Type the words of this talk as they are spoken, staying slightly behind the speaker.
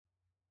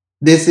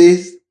This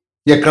is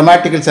a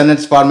grammatical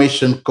sentence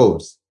formation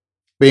course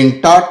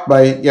being taught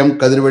by M.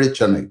 Kadirvadi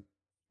Chennai.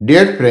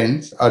 Dear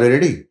friends, are you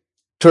ready?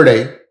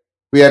 Today,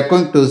 we are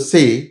going to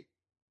see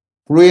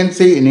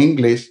Fluency in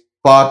English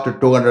part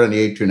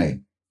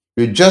 289.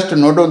 You just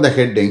note down the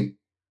heading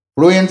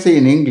Fluency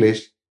in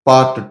English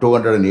part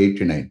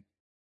 289.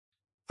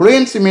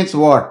 Fluency means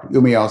what,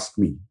 you may ask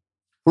me.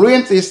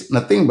 Fluency is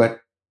nothing but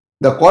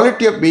the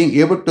quality of being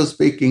able to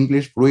speak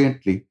English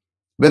fluently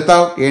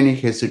without any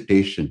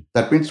hesitation.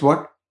 That means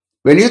what?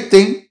 When you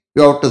think,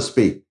 you have to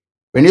speak.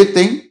 When you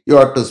think, you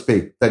have to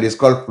speak. That is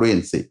called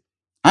fluency.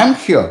 I'm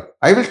here.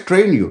 I will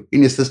train you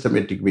in a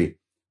systematic way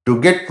to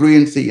get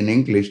fluency in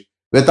English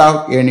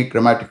without any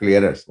grammatical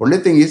errors. Only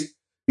thing is,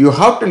 you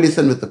have to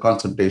listen with the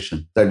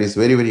concentration. That is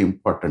very, very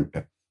important.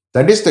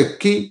 That is the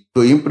key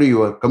to improve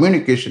your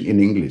communication in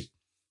English.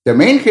 The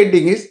main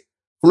heading is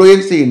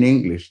Fluency in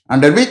English,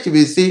 under which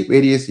we see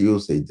various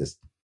usages.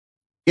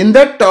 In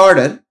that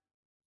order,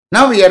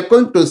 now we are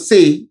going to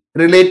see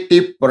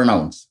relative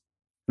pronouns.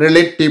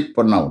 Relative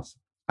pronouns.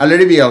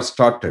 Already we have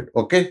started,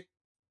 okay?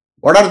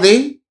 What are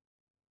they?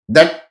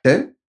 That,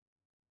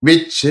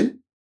 which,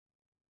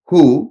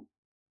 who,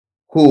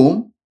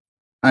 whom,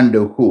 and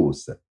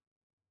whose.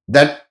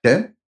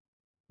 That,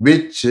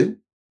 which,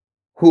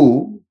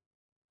 who,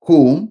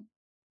 whom,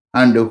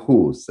 and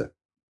whose.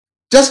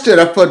 Just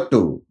refer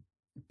to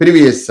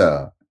previous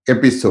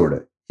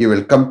episode. You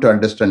will come to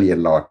understand a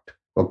lot,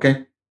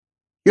 okay?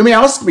 You may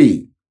ask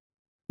me,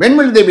 when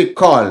will they be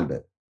called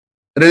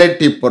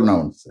relative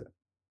pronouns?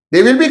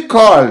 They will be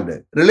called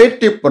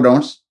relative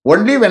pronouns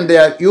only when they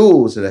are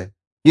used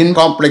in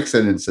complex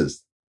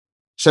sentences.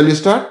 Shall we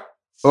start?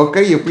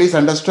 Okay, you please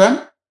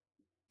understand.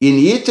 In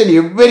each and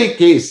every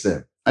case,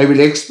 I will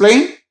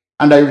explain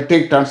and I will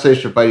take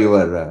translation for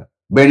your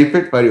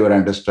benefit, for your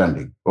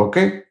understanding.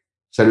 Okay?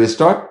 Shall we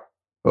start?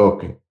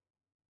 Okay.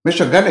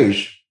 Mr.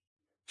 Ganesh,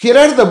 here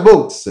are the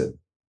books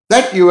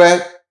that you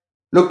are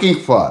looking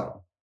for.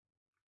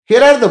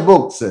 Here are the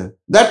books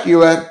that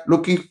you are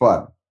looking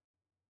for.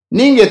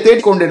 நீங்க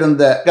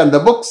தேடிக்கொண்டிருந்த அந்த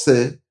books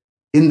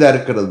இந்த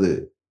இருக்கிறது,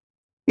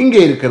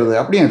 இங்கே இருக்கிறது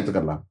அப்படின்னு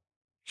எடுத்துக்கலாம்.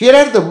 Here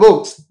are the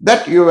books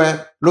that you are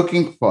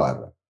looking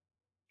for.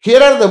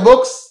 Here are the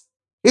books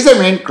is a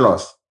main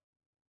clause.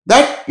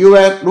 That you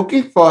are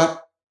looking for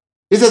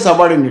is a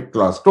subordinate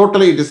clause.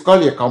 Totally it is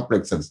called a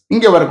complex sentence.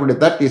 இங்கே வரக்கூடிய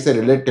that is a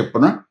relative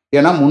pronoun.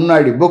 ஏன்னா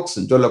முன்னாடி books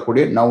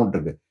சொல்லக்கூடிய noun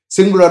இருக்கு.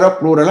 சிங்குலரா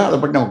ப்ளூரலா அதை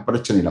பற்றி நமக்கு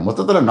பிரச்சனை இல்லை.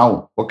 மொத்தத்தில்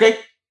noun. Okay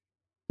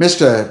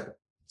mister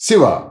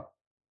Siva,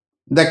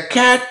 the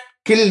cat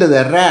killed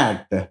the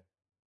rat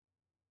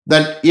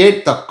that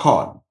ate the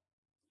corn.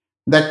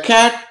 The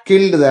cat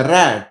killed the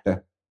rat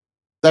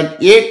that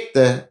ate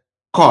the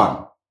corn.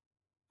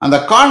 அந்த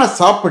கார்னை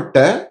சாப்பிட்ட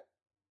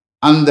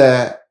அந்த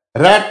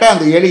ரேட்டை,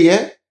 அந்த எலியை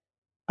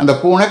அந்த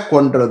பூனை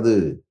கொன்றது.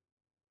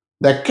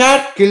 The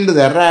cat killed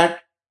the rat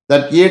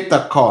that ate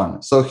the corn.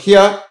 So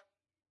here,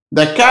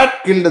 the cat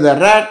killed the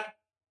rat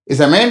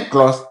is a main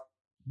clause.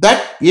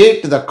 That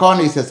ate the corn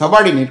is a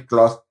subordinate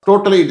clause.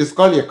 Totally it is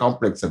called a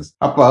complex sentence.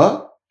 அப்போ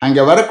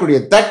அங்கே வரக்கூடிய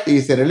that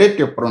is a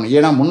relative pronoun.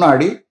 ஏன்னா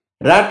முன்னாடி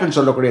ratன்னு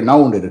சொல்லக்கூடிய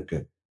noun இருக்கு.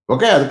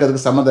 Okay,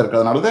 அதுக்கு சம்மந்தம்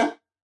இருக்கிறதுனால தான்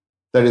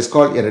that is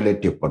called a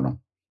relative pronoun.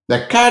 The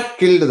cat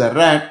killed the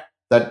rat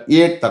that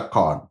ate the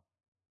corn.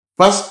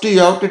 First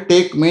you have to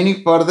take meaning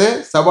for the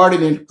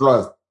subordinate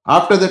clause.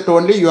 After that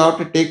only you have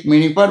to take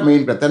meaning for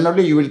main clause. Then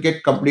only you will get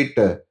complete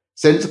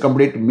sense,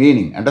 complete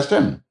meaning.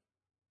 Understand?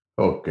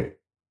 Okay.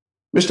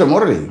 Mr.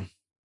 Murali,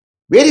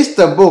 where is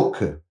the book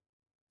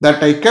that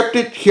I kept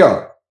it here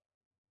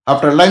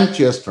after lunch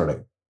yesterday?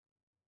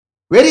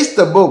 Where is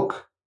the book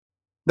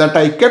that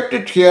I kept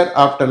it here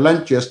after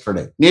lunch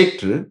yesterday?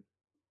 நேற்று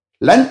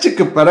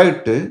லஞ்சுக்கு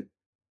பிறகு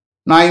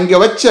நான் இங்க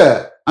வச்ச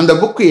அந்த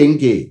book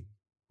எங்கே?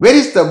 Where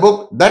is the book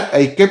that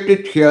I kept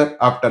it here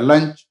after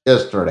lunch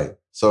yesterday?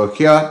 So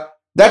here,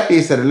 that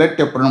is a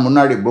relative pronoun.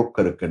 முன்னாடி book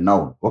இருக்கு,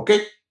 noun. Okay?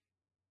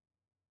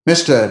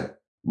 Mr.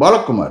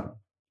 Balakumar,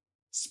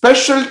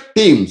 special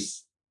teams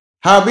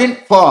have been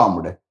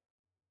formed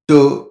to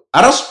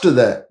arrest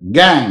the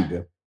gang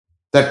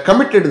that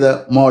committed the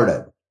murder.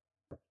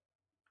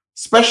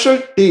 Special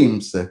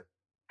teams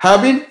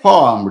have been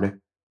formed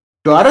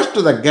to arrest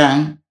the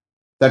gang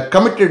that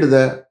committed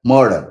the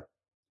murder.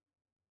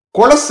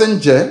 கொலை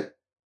செஞ்ச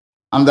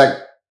அந்த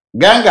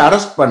கேங்கை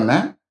arrest பண்ண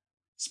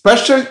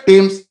special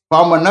teams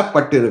form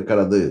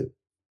பண்ணப்பட்டிருக்கிறது.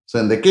 So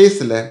இந்த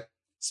கேஸில்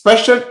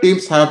special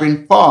teams have been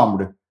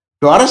formed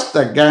to arrest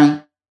the gang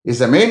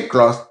is a main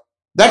clause.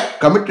 That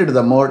committed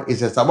the murder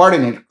is a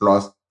subordinate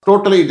clause.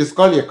 Totally it is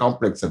called a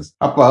complex sense.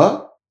 அப்போ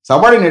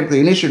subordinate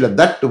initial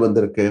that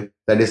வந்திருக்கு.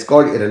 That is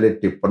called a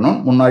relative பண்ணும்.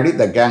 முன்னாடி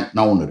the gang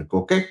noun இருக்கு.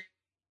 Okay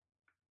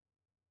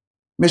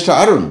mister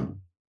Arun,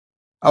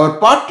 அவர்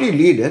party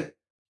leader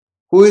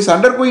who is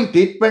undergoing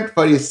treatment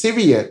for a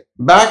severe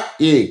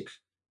backache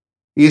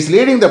is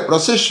leading the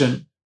procession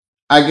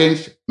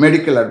against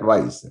medical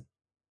advice.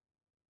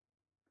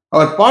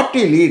 Our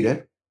party leader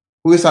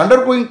who is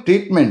undergoing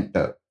treatment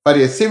for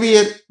a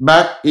severe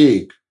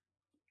backache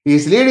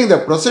is leading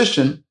the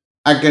procession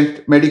against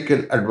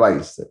medical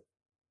advice.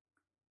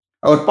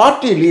 Our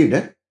party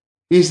leader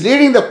is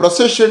leading the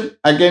procession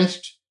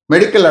against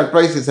medical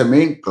advice is a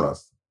main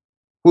clause.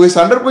 Who is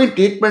undergoing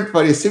treatment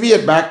for a severe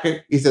backache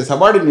is a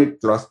subordinate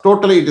clause.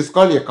 Totally it is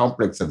called a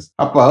complex sentence.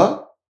 அப்ப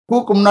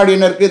ஹூக்கு முன்னாடி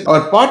என்ன இருக்கு?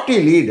 அவர் party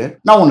leader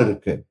noun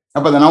இருக்கு.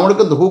 அப்ப அந்த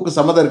நவுனுக்கு இந்த hook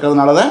சம்மதம்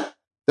இருக்கிறதுனால தான்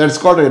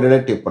that's called a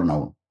relative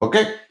pronoun.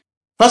 Okay?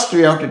 First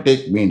we have to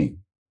take meaning.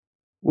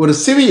 ஒரு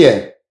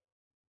சிவியர்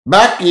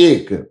பேக்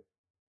ஏக்கு,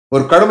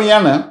 ஒரு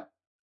கடுமையான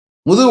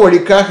முதுகு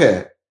வலிக்காக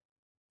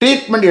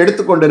ட்ரீட்மெண்ட்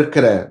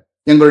எடுத்துக்கொண்டிருக்கிற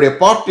எங்களுடைய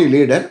பார்ட்டி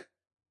லீடர்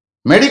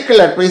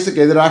மெடிக்கல்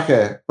அட்வைஸுக்கு எதிராக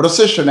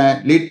ப்ரொசஷனை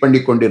லீட் பண்ணி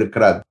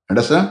கொண்டிருக்கிறார்.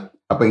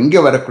 அப்ப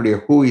இங்க வரக்கூடிய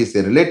who is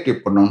a relative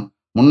pronoun.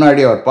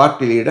 முன்னாடி அவர்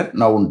பார்ட்டி லீடர்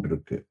நவுன்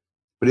இருக்கு.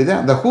 புரியுதா?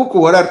 அந்த ஹூக்கு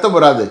ஒரு அர்த்தம்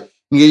வராது.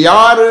 இங்க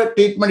யாரு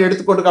ட்ரீட்மெண்ட்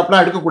எடுத்துக்கொண்டு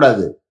அப்படிலாம்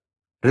எடுக்கக்கூடாது.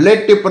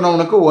 ரிலேட்டிவ்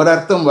ப்ரொனவுனுக்கு ஒரு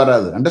அர்த்தம்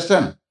வராது.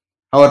 அண்டர்ஸ்டாண்ட்?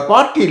 அவர்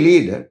party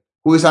leader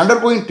who is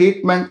undergoing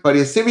treatment for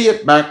a severe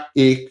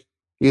backache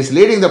is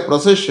leading the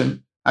procession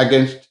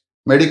against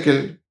medical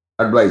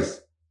advice.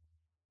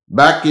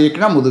 Backache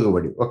na mudugu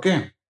vadi. Okay?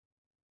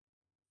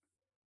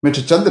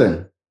 Mr. Chandran,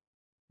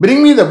 bring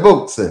me the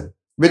books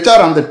which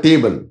are on the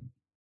table.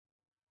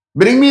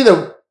 Bring me the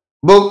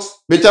books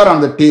which are on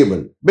the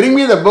table. Bring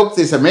me the books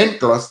is a main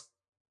clause.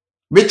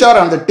 Which are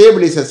on the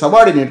table is a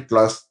subordinate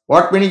clause.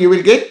 What meaning you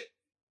will get?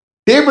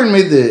 Table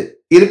மீது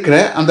இருக்கிற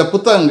அந்த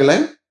புத்தகங்களை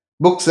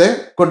books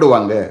கொண்டு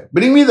வாங்க.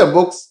 Bring me the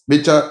books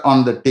which are on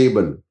the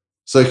table.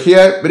 So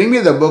here, bring me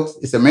the books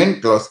is a main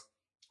clause.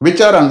 Which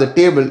are on the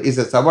table is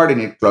a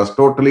subordinate clause.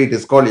 Totally it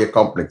is called a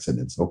complex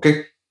sentence. Okay?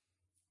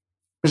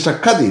 Mr.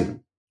 Kadir,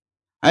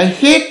 I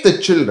hate the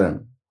children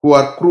who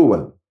are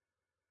cruel.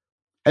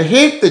 I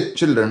hate the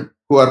children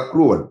who are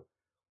cruel.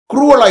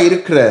 Cruel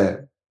இருக்கிற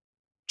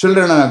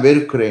children நான்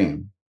வெறுக்கிறேன்.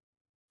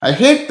 I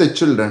hate the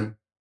children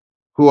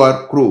who are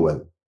cruel.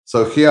 So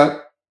here,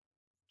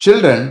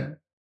 children,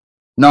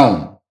 noun.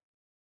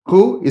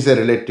 Who is a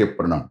relative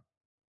pronoun.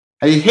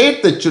 I hate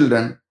the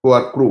children who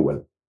are cruel.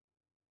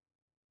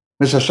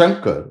 Mr.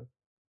 Shankar,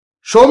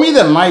 show me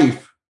the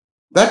knife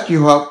that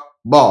you have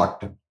bought.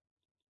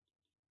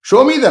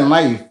 Show me the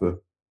knife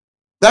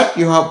that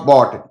you have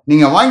bought.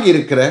 நீங்க வாங்கி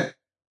இருக்கிற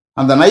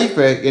அந்த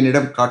நைஃபை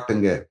என்னிடம்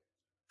காட்டுங்க.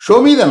 Show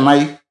me the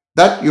knife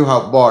that you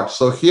have bought.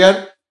 So here,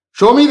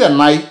 show me the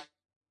knife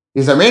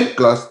is a main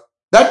clause.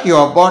 That you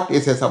have bought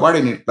is a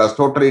subordinate clause.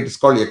 Totally it is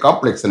called a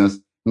complex sentence.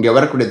 இங்க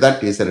வரக்கூடிய that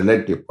is a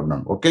relative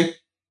pronoun. Okay?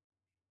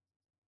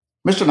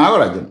 Mr.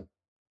 Nagarajan,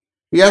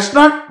 he has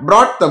not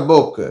brought the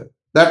book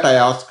that I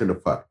asked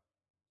for.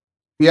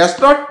 He has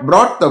not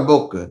brought the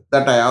book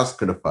that I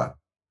asked for.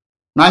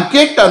 நான்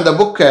கேட்ட அந்த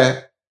புக்கை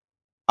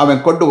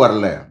அவன் கொண்டு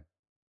வரல.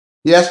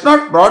 He has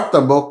not brought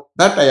the book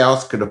that I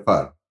asked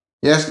for.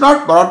 He has not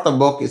brought the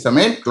book is a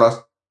main clause.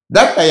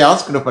 That I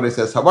asked for is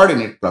a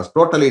subordinate clause.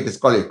 Totally it is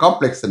called a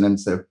complex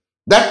sentence.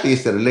 That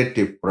is a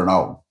relative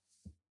pronoun.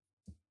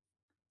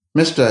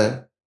 Mr.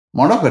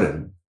 Monoharan,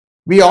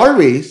 we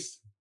always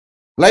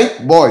like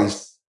boys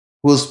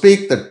who speak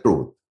the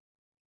truth.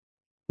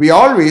 We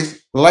always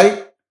like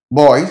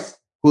boys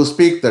who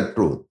speak the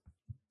truth.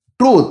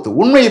 Truth,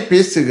 உண்மையை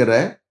பேசுகிற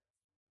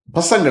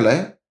பசங்களை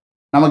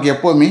நமக்கு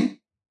எப்பவுமே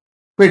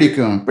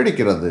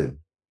பிடிக்கிறது.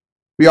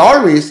 We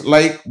always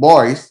like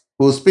boys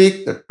who speak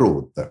the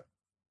truth.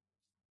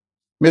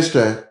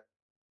 Mr.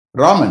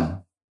 Raman,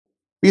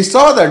 we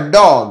saw the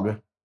dog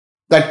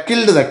that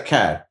killed the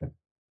cat.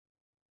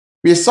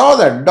 We saw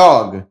the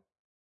dog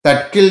that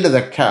killed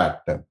the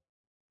cat.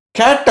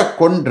 Cat-ஐ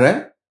கொன்ற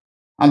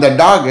அந்த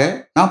டாகை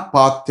நான்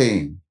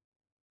பார்த்தேன்.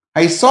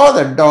 I saw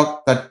the dog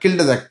that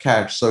killed the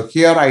cat. So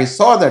here I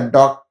saw the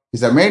dog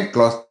is a main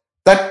clause.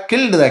 That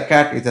killed the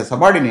cat is a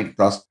subordinate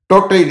clause.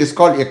 Totally it is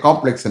called a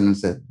complex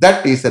sentence. That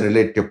is a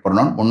relative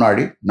pronoun.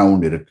 முன்னாடி noun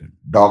இருக்கு.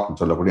 Dog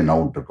சொல்லக்கூடிய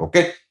noun இருக்கு.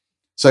 Okay?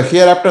 So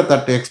hereafter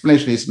that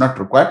explanation is not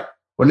required.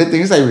 Only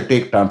thing is I will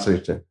take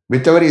translation.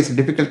 Whichever is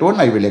difficult one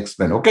I will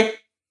explain. Okay?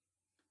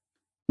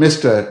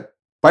 Mr.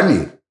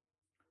 Paneer,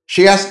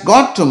 she has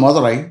gone to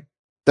Madurai.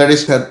 That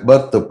is her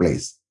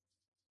birthplace.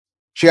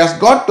 She has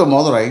gone to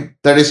Madurai.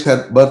 That is her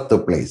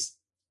birthplace.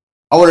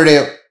 அவருடைய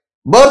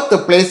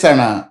birthplace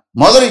ஆன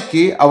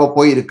மதுரைக்கு அவ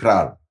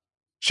போயிருக்கிறாள்.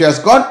 She has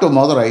gone to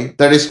Madurai.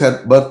 That is her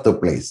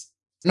birthplace.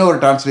 இன்னொரு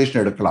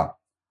translation எடுக்கலாம்.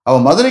 அவ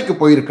மதுரைக்கு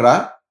போயிருக்கிறா,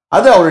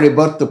 அது அவருடைய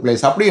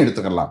birthplace. அப்படியே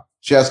எடுத்துக்கலாம்.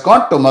 She has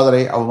gone to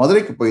Madurai. அவ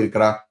மதுரைக்கு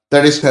போயிருக்கிறா.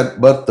 That is her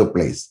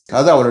birthplace.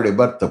 அது அவருடைய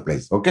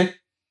birthplace. Okay?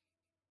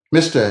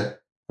 Mr.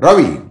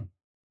 Ravi,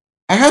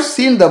 I have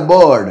seen the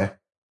bird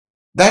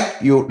that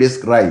you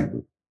describe.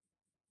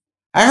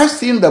 I have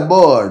seen the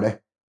bird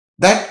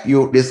that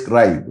you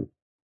describe.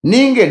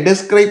 நீங்க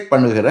describe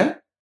பண்ணுகிற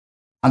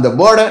அந்த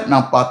பேர்டை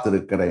நான்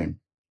பார்த்திருக்கிறேன்.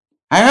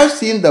 I have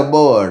seen the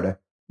bird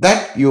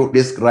that you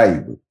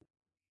describe.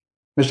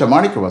 Mr.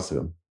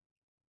 Manikavasagam,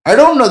 I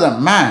don't know the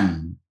man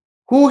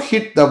who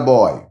hit the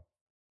boy.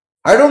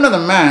 I don't know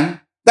the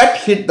man that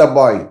hit the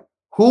boy.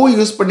 Who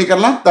use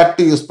பண்ணிக்கலாம், that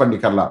use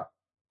பண்ணிக்கலாம்.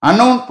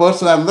 unknown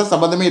person இருந்தால்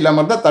சம்பந்தமே இல்லாமல்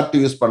இருந்தால் that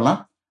use பண்ணலாம்.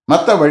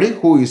 மற்றபடி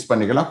who use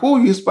பண்ணிக்கலாம். who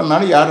use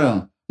பண்ணாலும் யாரும்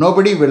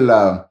nobody will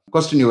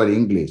question your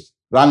English.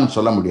 Wrong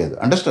சொல்ல முடியாது.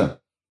 அண்டர்ஸ்டாண்ட்?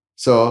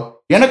 ஸோ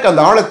எனக்கு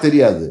அந்த ஆளை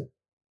தெரியாது.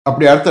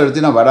 அப்படி அர்த்தம்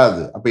எடுத்தீங்கன்னா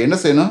வராது. அப்ப என்ன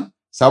செய்யணும்?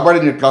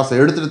 சபார்டினேட் கிளாஸ்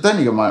எடுத்துட்டு தான்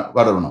நீங்க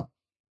வரணும்.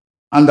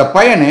 அந்த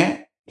பையனை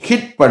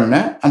ஹிட் பண்ண,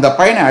 அந்த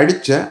பையனை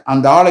அடிச்ச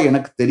அந்த ஆளை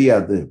எனக்கு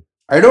தெரியாது.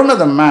 I don't know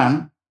the man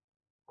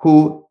who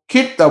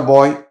hit the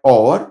boy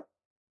or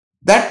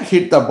that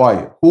hit the boy.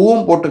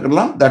 ஹூவும்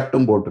போட்டுக்கலாம்,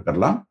 தட்டும்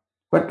போட்டுக்கலாம்.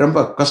 பட் ரொம்ப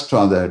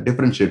கஷ்டம் அதை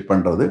டிஃபரன்ஷியேட்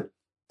பண்றது.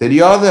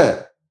 தெரியாத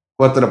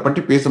ஒருத்தரை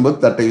பற்றி பேசும்போது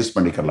தட்டை யூஸ்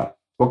பண்ணிக்கலாம்.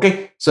 Okay,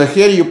 so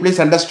here you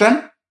please understand.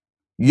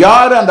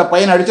 யாரு அந்த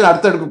பையனை அடிச்சு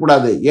அர்த்தம்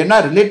எடுக்கக்கூடாது. ஏன்னா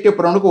ரிலேட்டிவ்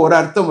ப்ரொனவுனுக்கு ஒரு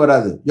அர்த்தம்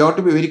வராது. You have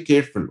to be very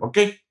careful.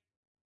 Okay,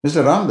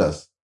 mister Ramdas,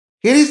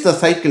 here is the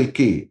cycle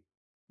key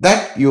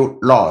that you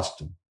lost.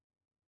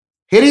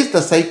 Here is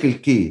the cycle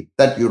key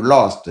that you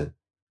lost.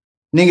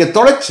 நீங்க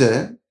தொலைச்ச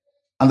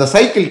அந்த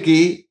சைக்கிள் கீ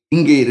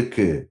இங்கே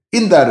இருக்கு,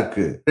 இந்த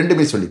இருக்கு,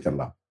 ரெண்டுமே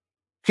சொல்லிக்கலாம்.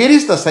 Here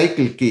is the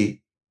cycle key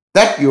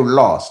that you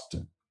lost.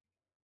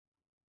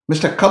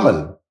 Mr. Kamal,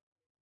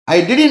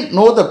 I didn't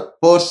know the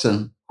person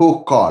who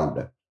called.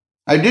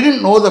 I didn't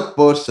know the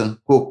person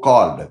who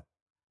called.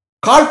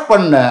 கால்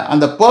பண்ண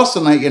அந்த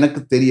பர்சனை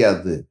எனக்கு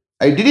தெரியாது.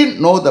 I didn't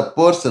know the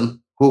person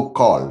who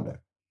called.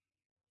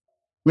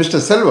 Mr.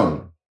 Selvam,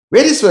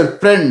 where is your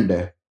friend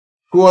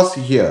who was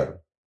here?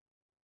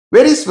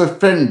 Where is your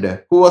friend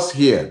who was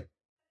here?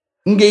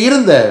 இங்கே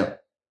இருந்த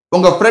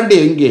உங்க friend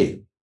எங்கே?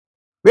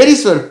 Where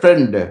is your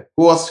friend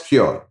who was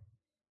here?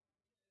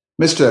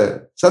 Mr.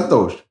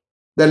 Santosh,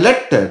 the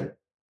letter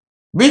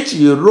which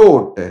you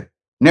wrote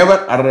never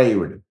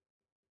arrived.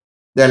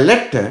 The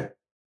letter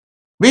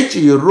which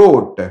you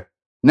wrote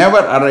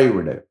never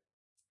arrived.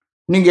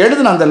 நீங்க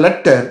எழுதின அந்த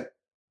letter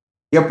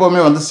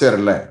எப்பவுமே வந்து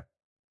சேரல.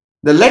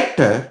 The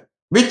letter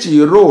which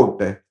you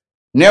wrote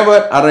never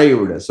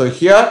arrived. So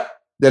here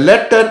the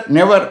letter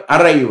never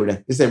arrived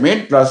is a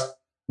main clause.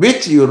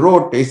 Which you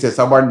wrote is a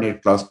subordinate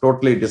clause.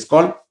 Totally it is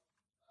called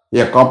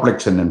a complex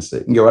sentence.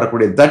 இங்க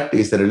வரக்கூடிய that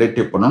is a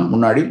relative pronoun.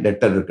 முன்னாடி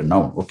letter இருக்கு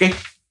noun. Okay.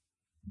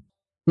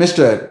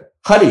 Mr.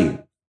 Hari,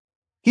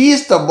 he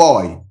is the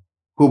boy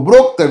who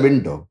broke the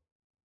window.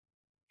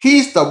 He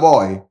is the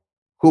boy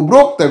who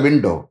broke the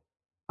window.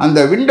 அந்த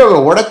விண்டோவை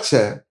உடைச்ச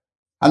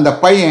அந்த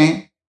பையன்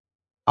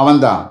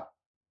அவன்தான்.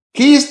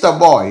 He is the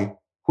boy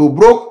who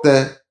broke the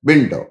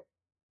window.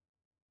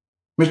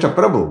 Mr.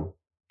 Prabhu,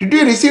 did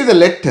you receive the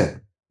letter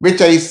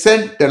which I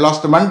sent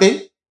last Monday?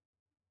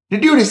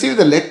 Did you receive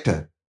the letter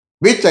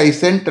which I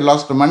sent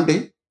last Monday?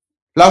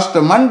 Last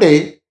Monday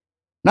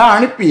நான்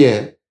அனுப்பிய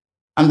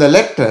அந்த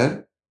letter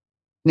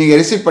நீங்க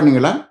receive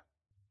பண்ணீங்களா?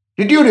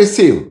 Did you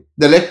receive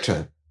the letter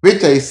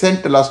which I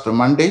sent last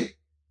Monday?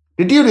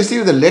 Did you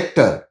receive the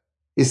letter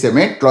is a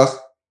main clause.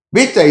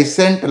 Which I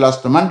sent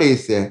last Monday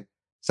is a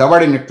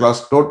subordinate clause.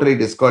 Totally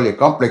it is called a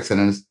complex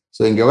sentence.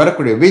 So இங்க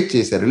வரக்கூடிய which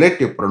is a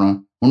relative pronoun.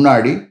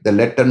 முன்னாடி the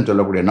letter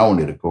சொல்லக்கூடிய noun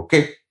இருக்கு.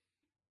 Okay.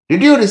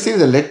 Did you receive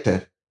the letter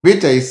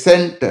which I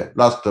sent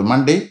last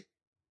Monday?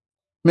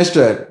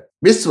 Mr.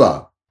 Biswa,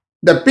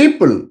 the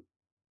people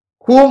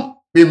whom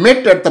we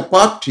met at the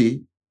party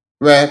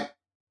were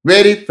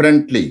very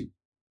friendly.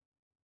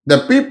 The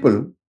people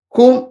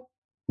whom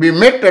we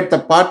met at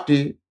the party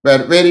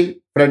were very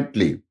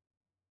friendly.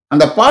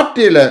 அந்த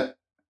பார்ட்டியில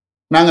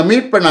நாங்க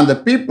meet பண்ண அந்த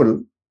people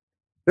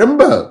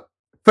ரொம்ப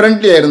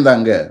ஃப்ரெண்ட்லியா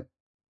இருந்தாங்க.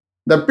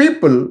 The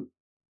people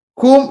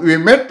whom we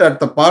met at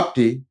the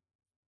party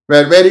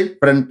were very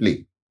friendly.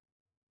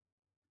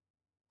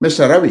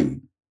 Mr. Ravi,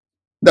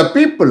 the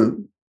people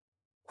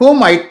whom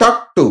I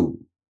talked to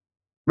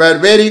were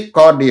very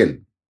cordial.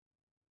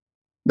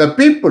 The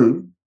people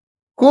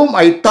whom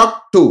I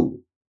talked to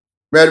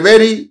were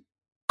very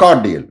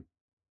cordial.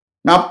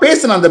 நான்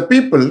பேசின அந்த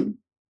people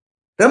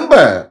ரொம்ப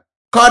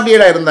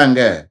கார்டியலா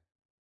இருந்தாங்க.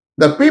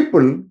 The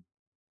people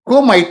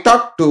whom I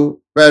talked to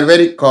were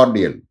very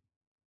cordial.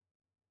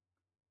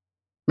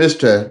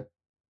 Mr.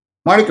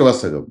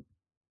 Manikavasagam,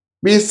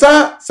 we saw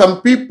some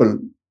people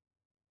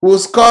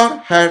whose car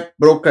had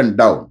broken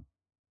down.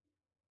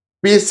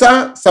 We saw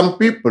some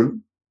people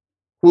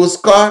whose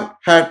car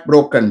had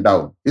broken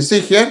down. You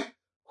see here,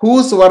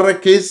 whose வர்ற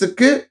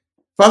கேஸுக்கு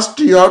first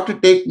you have to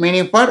take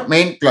meaning for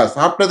main class.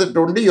 After that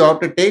only you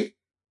have to take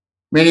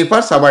meaning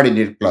for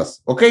subordinate class.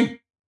 Okay?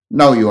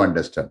 Now you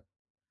understand.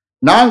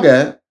 நாங்க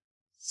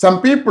some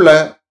people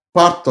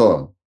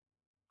பார்த்தோம்.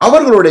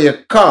 அவர்களுடைய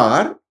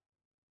car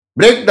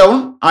break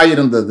down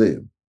ஆயிருந்தது.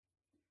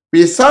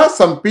 We saw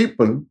some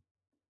people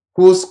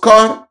whose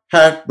car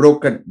had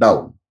broken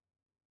down.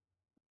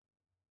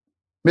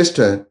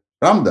 Mr.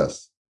 Ramdas,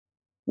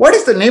 what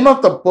is the name of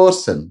the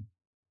person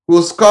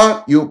whose car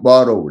you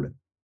borrowed?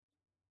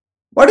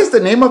 What is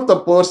the name of the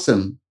person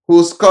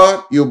whose car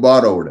you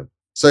borrowed?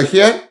 So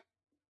here,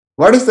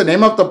 what is the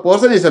name of the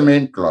person is a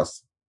main clause.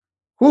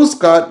 Whose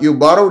car you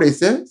borrowed is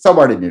a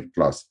subordinate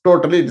clause.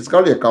 Totally it is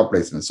called a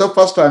complex sentence. So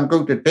first I am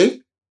going to take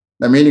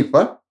the meaning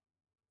for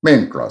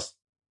main clause.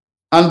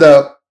 அந்த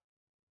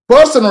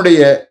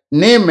பர்சனுடைய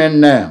name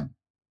என்ன?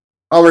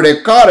 அவருடைய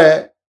காரை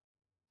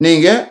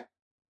நீங்க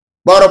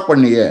borrow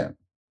பண்ணிய.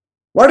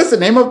 What is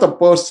the name of the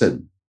person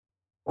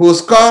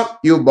whose car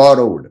you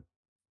borrowed?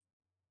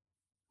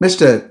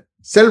 Mr.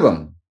 Selvam,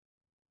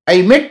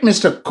 I met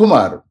Mr.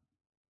 Kumar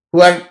who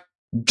had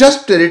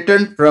just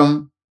returned from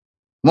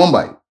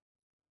Mumbai.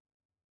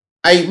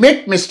 I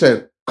met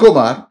Mr.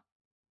 Kumar,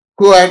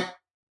 who had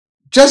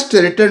just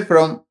returned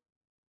from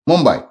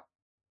Mumbai.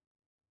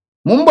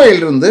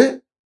 மும்பையிலிருந்து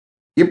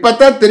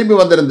இப்பதான் திரும்பி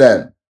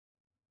வந்திருந்தேன்.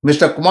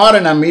 Mister குமாரை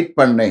நான் meet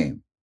பண்ணேன்.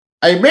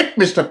 I met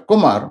Mr.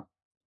 Kumar,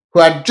 who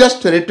had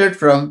just returned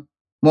from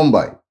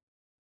Mumbai.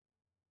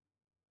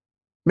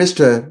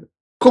 Mr.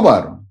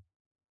 Kumar,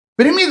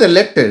 bring me the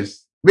letters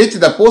which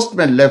the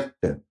postman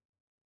left.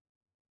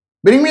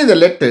 Bring me the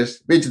letters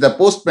which the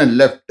postman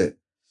left.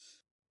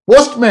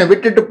 Postman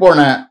விட்டுட்டு போன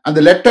அந்த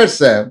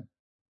லெட்டர்ஸை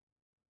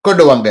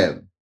கொண்டு வாங்க.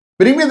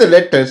 Bring me the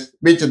letters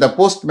which the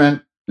postman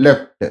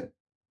left.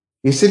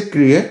 Is it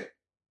clear?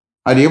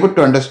 Are you able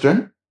to understand?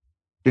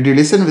 Did you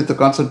listen with the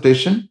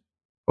concentration?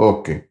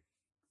 Okay.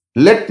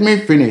 Let me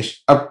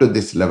finish up to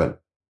this level.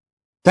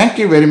 Thank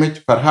you very much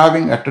for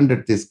having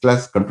attended this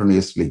class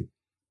continuously.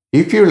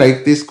 If you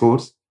like this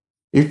course,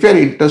 if you are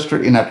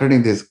interested in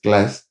attending this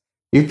class,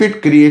 if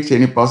it creates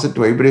any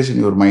positive vibration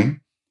in your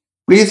mind,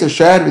 please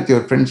share with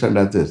your friends and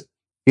others.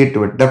 It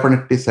would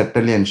definitely,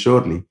 certainly and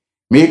surely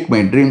make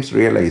my dreams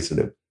realized.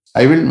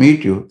 I will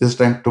meet you this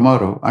time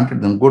tomorrow. Until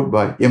then,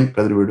 goodbye. M.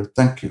 Kadrivedu.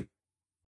 Thank you.